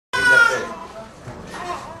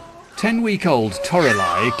10-week-old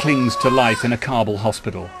Toralai clings to life in a Kabul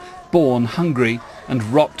hospital, born hungry and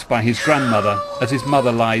rocked by his grandmother as his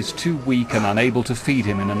mother lies too weak and unable to feed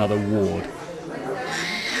him in another ward.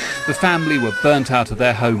 The family were burnt out of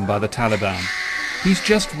their home by the Taliban. He's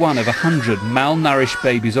just one of 100 malnourished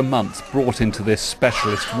babies a month brought into this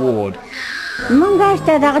specialist ward.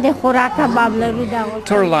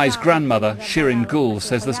 Toralai's grandmother, Shirin Gul,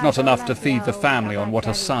 says there's not enough to feed the family on what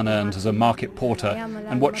her son earns as a market porter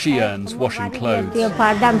and what she earns washing clothes.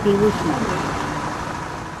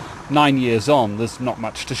 9 years on, there's not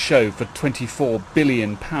much to show for £24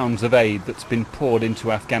 billion of aid that's been poured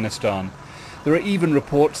into Afghanistan. There are even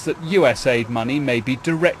reports that US aid money may be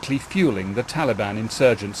directly fueling the Taliban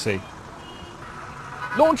insurgency.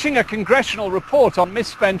 Launching a congressional report on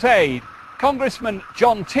misspent aid, Congressman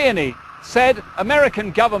John Tierney said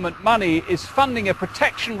American government money is funding a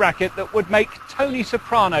protection racket that would make Tony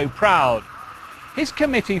Soprano proud. His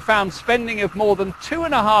committee found spending of more than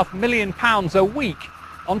 £2.5 million a week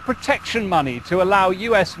on protection money to allow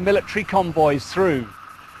US military convoys through.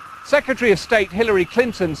 Secretary of State Hillary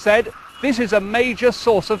Clinton said this is a major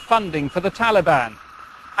source of funding for the Taliban,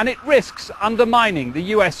 and it risks undermining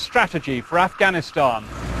the US strategy for Afghanistan.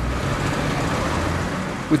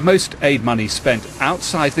 With most aid money spent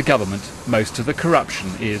outside the government, most of the corruption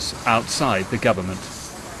is outside the government.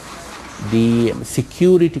 The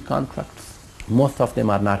security contracts, most of them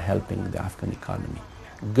are not helping the Afghan economy.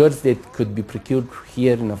 Goods that could be procured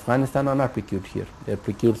here in Afghanistan are not procured here. They're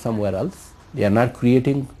procured somewhere else. They are not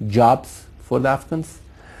creating jobs for the Afghans.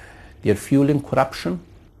 They're fueling corruption.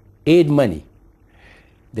 Aid money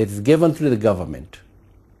that is given through the government,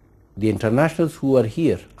 the internationals who are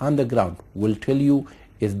here on the ground will tell you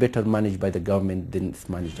is better managed by the government than it's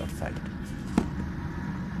managed outside.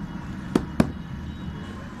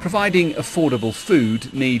 Providing affordable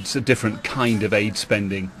food needs a different kind of aid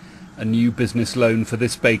spending. A new business loan for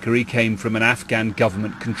this bakery came from an Afghan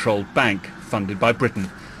government-controlled bank funded by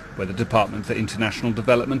Britain, where the Department for International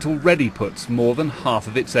Development already puts more than half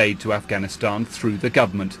of its aid to Afghanistan through the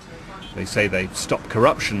government. They say they've stopped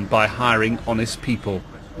corruption by hiring honest people.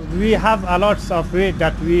 We have a lot of ways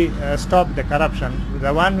that we stop the corruption.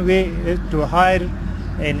 The one way is to hire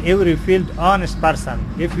in every field honest person.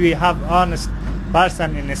 If we have honest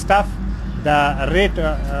person in staff, the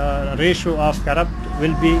ratio of corrupt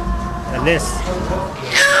will be less.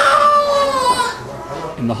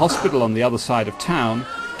 In the hospital on the other side of town,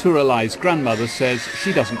 Toralai's grandmother says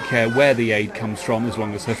she doesn't care where the aid comes from as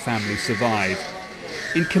long as her family survive.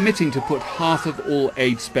 In committing to put half of all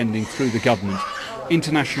aid spending through the government,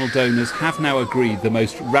 international donors have now agreed the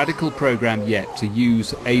most radical programme yet to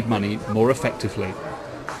use aid money more effectively.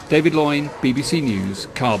 David Loyn, BBC News,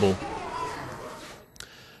 Kabul.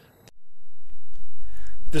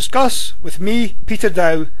 Discuss with me, Peter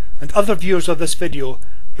Dow, and other viewers of this video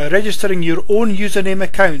by registering your own username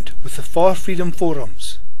account with the For Freedom forums.